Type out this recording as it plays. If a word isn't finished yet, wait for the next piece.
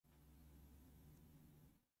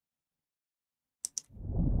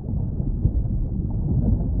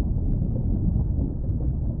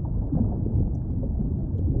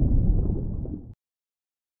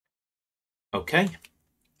Okay,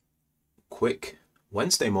 quick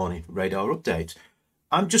Wednesday morning radar update.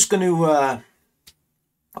 I'm just going to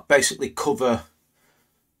basically cover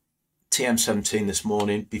TM17 this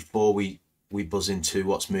morning before we buzz into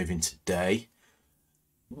what's moving today.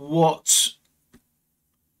 What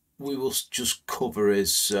we will just cover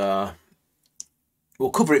is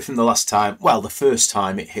we'll cover it from the last time, well, the first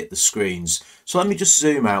time it hit the screens. So let me just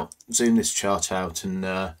zoom this chart out,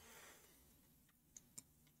 and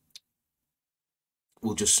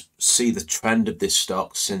we'll just see the trend of this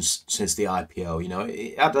stock since the IPO. You know,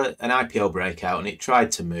 it had an IPO breakout and it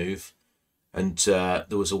tried to move, and there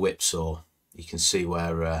was a whipsaw. You can see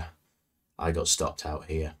where I got stopped out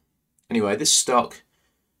here. Anyway, this stock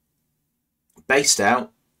based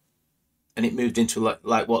out and it moved into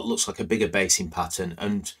like what looks like a bigger basing pattern,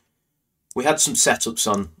 and we had some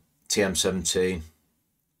setups on TM17.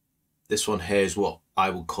 This one here is what I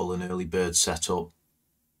would call an early bird setup.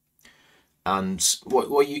 And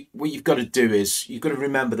what you've got to do is you've got to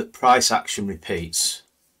remember that price action repeats.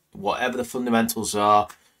 Whatever the fundamentals are,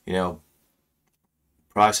 you know,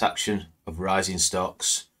 price action of rising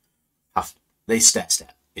stocks, they step.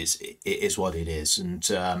 It is what it is. And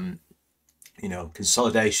you know,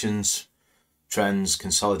 consolidations, trends,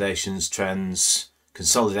 consolidations, trends,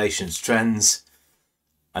 consolidations, trends,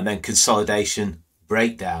 and then consolidation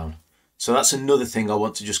breakdown. So that's another thing I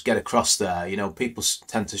want to just get across there. You know, people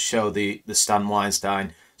tend to show the Stan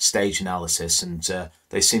Weinstein stage analysis, and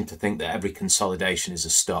they seem to think that every consolidation is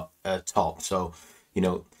a top. So, you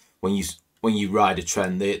know, when you ride a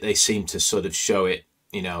trend, they seem to sort of show it.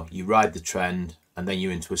 You know, you ride the trend, and then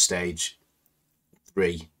you're into a stage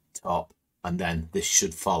 3 top, and then this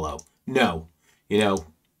should follow. No, you know,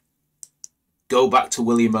 go back to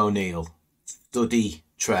William O'Neill, study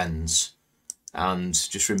trends, and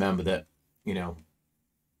just remember that, you know,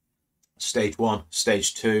 stage 1,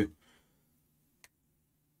 stage 2,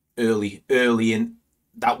 early in,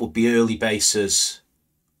 that would be early bases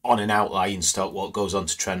on an outlying stock, what goes on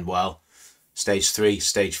to trend well. Stage 3,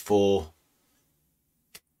 stage 4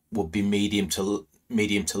 would be medium to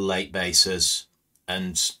late bases,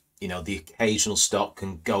 and you know, the occasional stock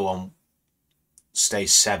can go on stage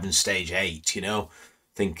 7, stage 8. You know,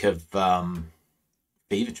 think of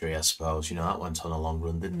Fever Tree, I suppose. You know, that went on a long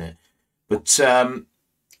run, didn't it? But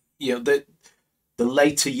you know, the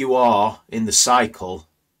later you are in the cycle,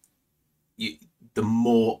 the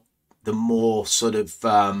more sort of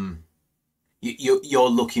you're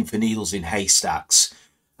looking for needles in haystacks.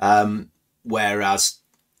 Whereas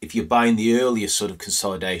if you're buying the earlier sort of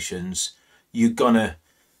consolidations, you're gonna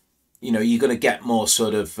get more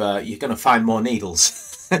sort of you're gonna find more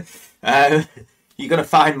needles. You're gonna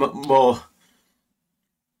find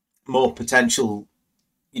more potential.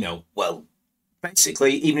 You know, well,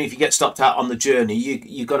 basically, even if you get stopped out on the journey,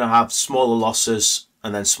 you're going to have smaller losses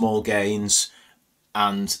and then small gains,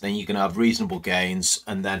 and then you're going to have reasonable gains,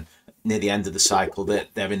 and then near the end of the cycle,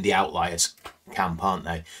 they're in the outliers camp, aren't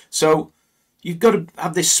they? So you've got to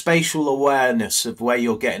have this spatial awareness of where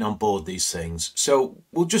you're getting on board these things. So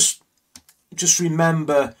we'll just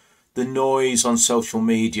remember the noise on social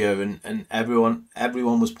media, and everyone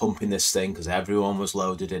was pumping this thing because everyone was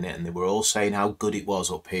loaded in it, and they were all saying how good it was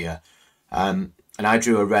up here. And I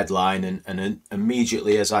drew a red line, and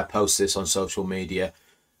immediately as I post this on social media,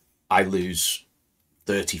 I lose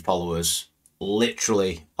 30 followers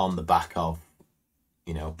literally on the back of,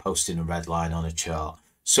 you know, posting a red line on a chart.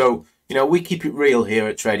 So, you know, we keep it real here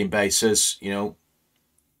at Trading Bases. You know,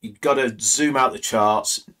 you've got to zoom out the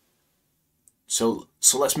charts. So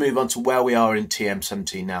let's move on to where we are in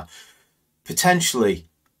TM17 now. Potentially,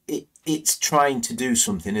 it's trying to do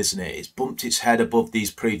something, isn't it? It's bumped its head above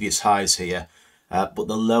these previous highs here, but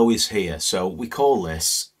the low is here. So we call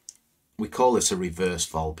this a reverse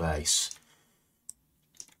vol base,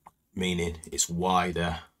 meaning it's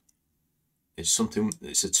wider. It's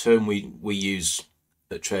a term we use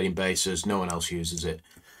at Trading Bases. No one else uses it.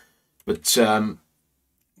 But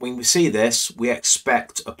when we see this, we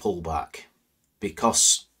expect a pullback,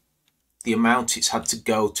 because the amount it's had to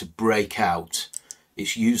go to break out,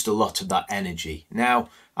 it's used a lot of that energy. Now,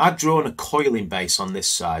 I've drawn a coiling base on this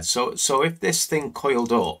side. So if this thing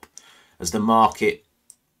coiled up as the market,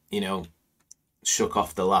 you know, shook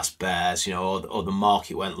off the last bears, you know, or the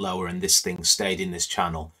market went lower and this thing stayed in this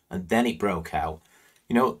channel and then it broke out,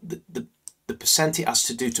 you know, the percent it has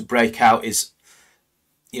to do to break out is,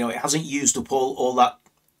 you know, it hasn't used up all that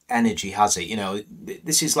energy, has it? You know,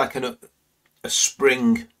 this is like a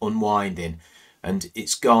spring unwinding, and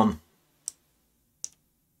it's gone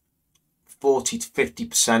 40 to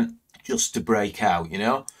 50% just to break out, you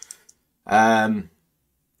know, to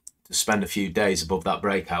spend a few days above that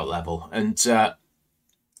breakout level. And let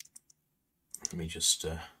me just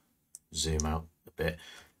zoom out a bit.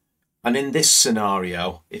 And in this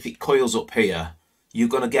scenario, if it coils up here, you're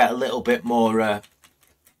going to get a little bit more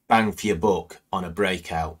bang for your buck on a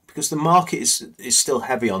breakout, because the market is still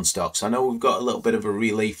heavy on stocks. I know we've got a little bit of a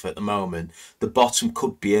relief at the moment. The bottom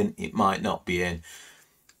could be in, it might not be in.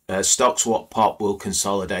 Stocks what pop will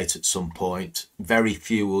consolidate at some point. Very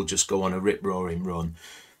few will just go on a rip-roaring run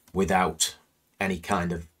without any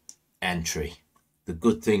kind of entry. The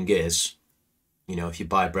good thing is, you know, if you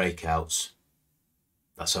buy breakouts,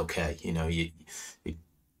 that's okay. You know,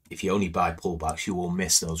 if you only buy pullbacks, you will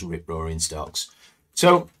miss those rip-roaring stocks.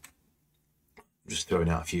 So just throwing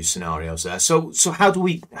out a few scenarios there. So how do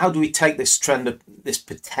we take this trend of this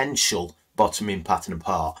potential bottoming pattern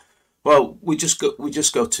apart? Well, we just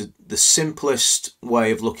go to the simplest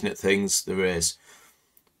way of looking at things there is.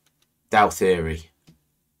 Dow theory.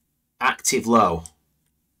 Active low.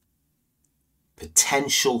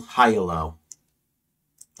 Potential higher low.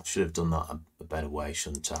 I should have done that a better way,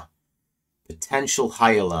 shouldn't I? Potential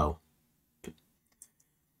higher low.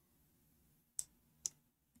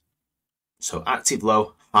 So active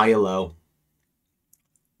low, higher low.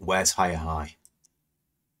 Where's higher high?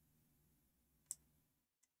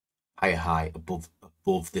 Higher high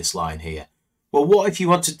above this line here. Well, what if you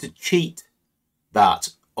wanted to cheat that,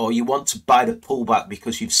 or you want to buy the pullback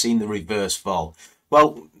because you've seen the reverse fall?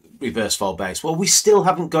 Well, reverse fall base. Well, we still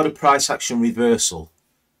haven't got a price action reversal.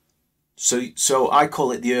 So I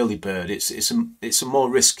call it the early bird. It's a more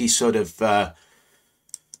risky sort of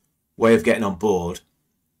way of getting on board.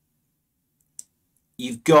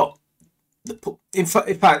 You've got the, in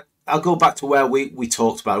fact, I'll go back to where we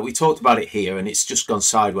talked about it. We talked about it here, and it's just gone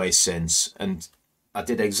sideways since. And I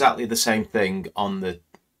did exactly the same thing on the,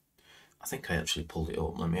 I think I actually pulled it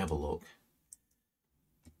up. Let me have a look.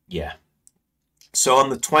 Yeah. So on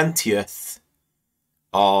the 20th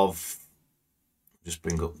of, just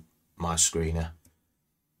bring up my screener.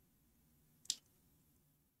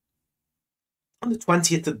 On the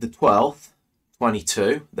 20th of the 12th,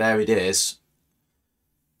 22, there it is.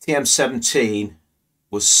 Team17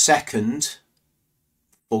 was second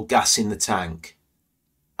for gas in the tank,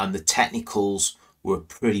 and the technicals were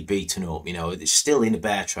pretty beaten up. You know, it's still in a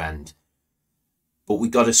bear trend, but we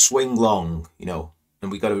got to swing long, you know,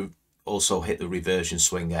 and we got to also hit the reversion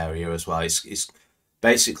swing area as well. It's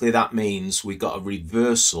basically, that means we got a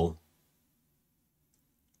reversal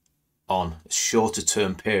on a shorter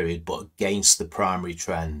term period, but against the primary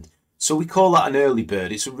trend. So we call that an early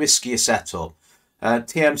bird. It's a riskier setup.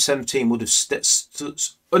 TM17 would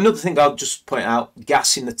have another thing I'll just point out,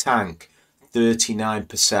 gas in the tank,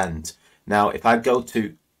 39%. Now, if I go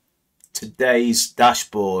to today's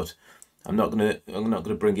dashboard, I'm not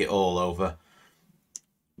gonna bring it all over,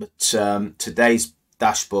 but today's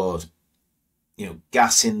dashboard, you know,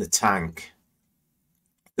 gas in the tank,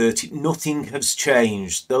 30. Nothing has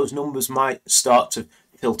changed. Those numbers might start to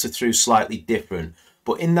filter through slightly different,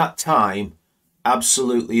 but in that time,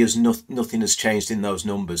 absolutely nothing has changed in those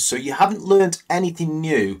numbers. So you haven't learned anything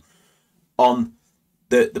new on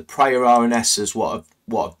the prior RNSs, what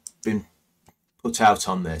have been put out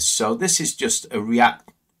on this. So this is just a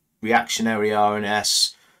reactionary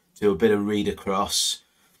RNS to a bit of read across,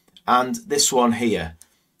 and this one here,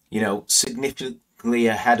 you know, significantly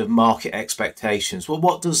ahead of market expectations. Well,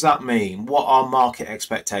 what does that mean? What are market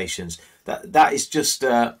expectations? That is just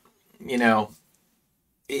you know,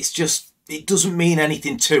 it's just, it doesn't mean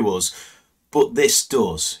anything to us, but this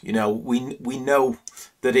does. You know, we know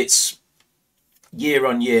that it's year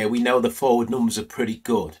on year. We know the forward numbers are pretty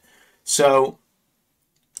good. So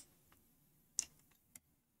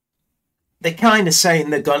they're kind of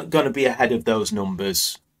saying they're going to be ahead of those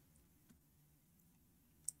numbers.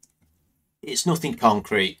 It's nothing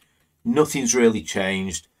concrete. Nothing's really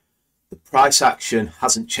changed. The price action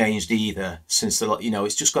hasn't changed either since the, you know,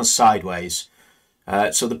 it's just gone sideways.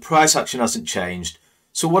 So the price action hasn't changed.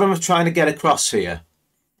 So what am I trying to get across here?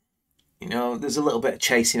 You know, there's a little bit of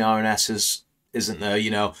chasing RNSs, isn't there? You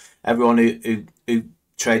know, everyone who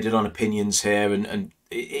traded on opinions here, and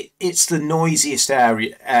it's the noisiest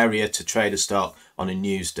area to trade a stock on a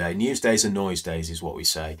news day. News days are noise days, is what we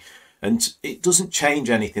say. And it doesn't change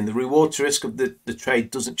anything. The reward to risk of the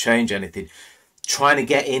trade doesn't change anything. Trying to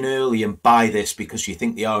get in early and buy this because you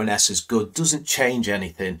think the RNS is good doesn't change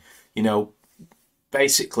anything. You know,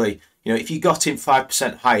 basically, you know, if you got in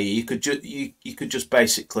 5% higher, you could just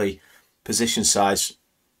basically position size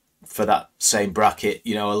for that same bracket,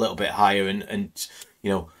 you know, a little bit higher, and you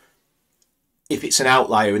know, if it's an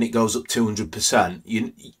outlier and it goes up 200%,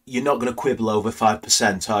 you're not going to quibble over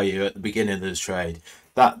 5%, are you, at the beginning of the trade?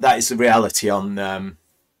 that is the reality on,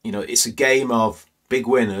 you know, it's a game of big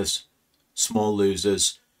winners, small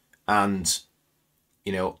losers. And,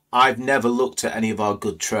 you know, I've never looked at any of our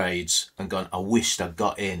good trades and gone, I wished I'd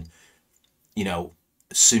got in, you know,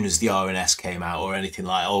 as soon as the RNS came out or anything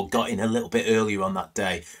like, or got in a little bit earlier on that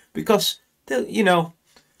day. Because, you know,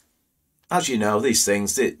 as you know, these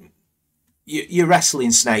things, you're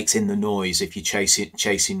wrestling snakes in the noise if you're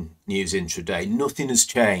chasing news intraday. Nothing has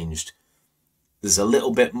changed. There's a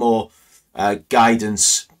little bit more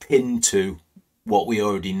guidance pinned to what we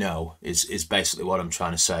already know is basically what I'm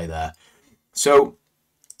trying to say there. So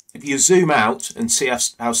if you zoom out and see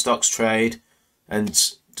how stocks trade, and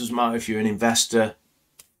it doesn't matter if you're an investor,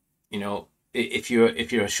 you know, if you're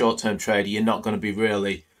a short-term trader, you're not going to be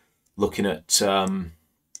really looking at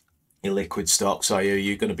illiquid stocks, are you?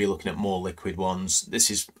 You're going to be looking at more liquid ones. This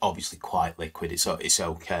is obviously quite liquid. It's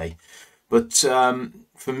okay, but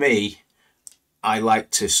for me, I like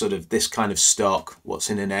to sort of this kind of stock. What's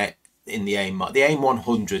in the AIM? The AIM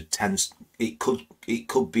 100 tends. It could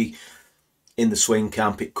be in the swing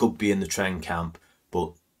camp. It could be in the trend camp.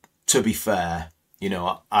 But to be fair, you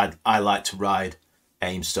know, I like to ride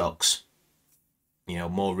AIM stocks. You know,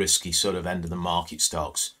 more risky sort of end of the market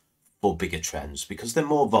stocks for bigger trends because they're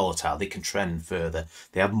more volatile. They can trend further.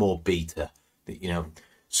 They have more beta. You know,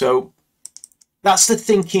 so that's the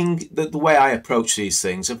thinking, the way I approach these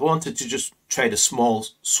things. If I wanted to just trade a small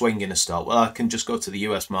swing in a stock, well, I can just go to the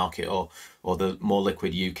US market or the more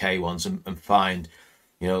liquid UK ones and find,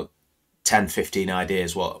 you know, 10, 15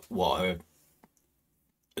 ideas what are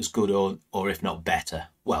as good or if not better.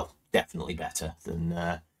 Well, definitely better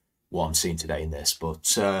than what I'm seeing today in this. But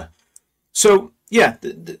so yeah,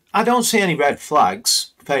 I don't see any red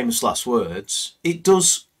flags. Famous last words. It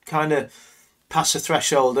does kind of pass a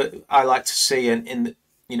threshold that I like to see, and in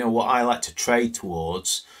you know what I like to trade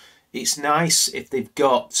towards. It's nice if they've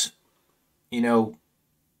got, you know,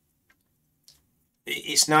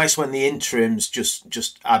 it's nice when the interims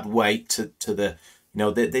just add weight to the, you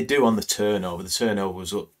know, they do on the turnover. The turnover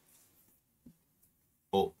was up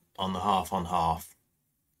on the half on half.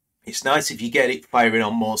 It's nice if you get it firing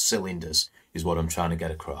on more cylinders, is what I'm trying to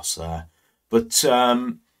get across there. But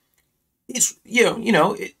it's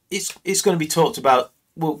it's going to be talked about.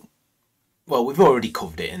 Well, we've already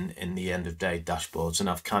covered it in the end of day dashboards, and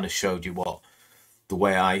I've kind of showed you what the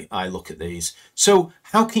way I look at these. So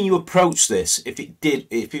how can you approach this if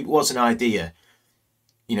it was an idea,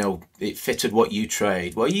 you know, it fitted what you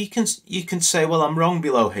trade? Well, you can say, well, I'm wrong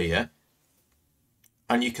below here,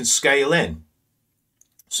 and you can scale in.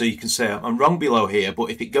 So you can say, I'm wrong below here, but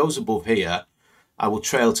if it goes above here, I will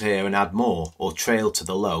trail to here and add more, or trail to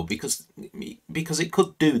the low, because it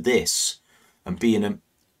could do this and be in a,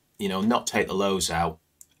 you know, not take the lows out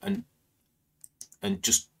and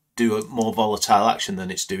just do a more volatile action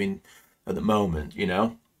than it's doing at the moment, you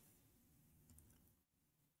know.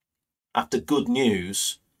 After good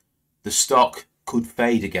news, the stock could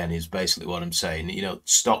fade again, is basically what I'm saying. You know,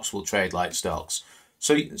 stocks will trade like stocks.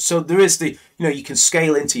 So there is the, you know, you can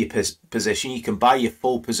scale into your position. You can buy your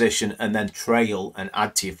full position and then trail and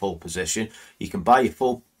add to your full position. You can buy your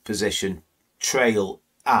full position, trail,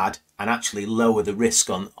 add, and actually lower the risk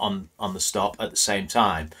on the stop at the same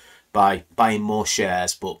time by buying more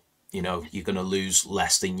shares, but, you know, you're going to lose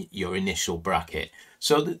less than your initial bracket.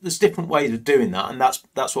 So there's different ways of doing that, and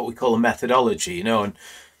that's what we call a methodology, you know. And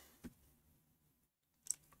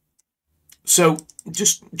so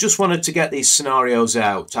just wanted to get these scenarios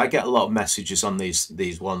out. I get a lot of messages on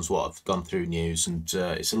these ones what have gone through news, and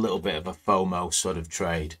it's a little bit of a FOMO sort of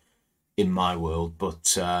trade in my world,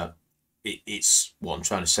 but it's what I'm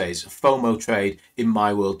trying to say is a FOMO trade in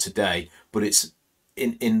my world today, but it's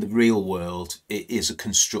in the real world, it is a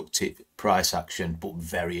constructive price action, but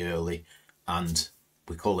very early, and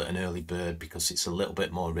we call it an early bird because it's a little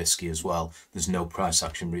bit more risky as well. There's no price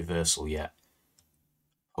action reversal yet.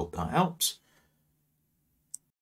 Hope that helps.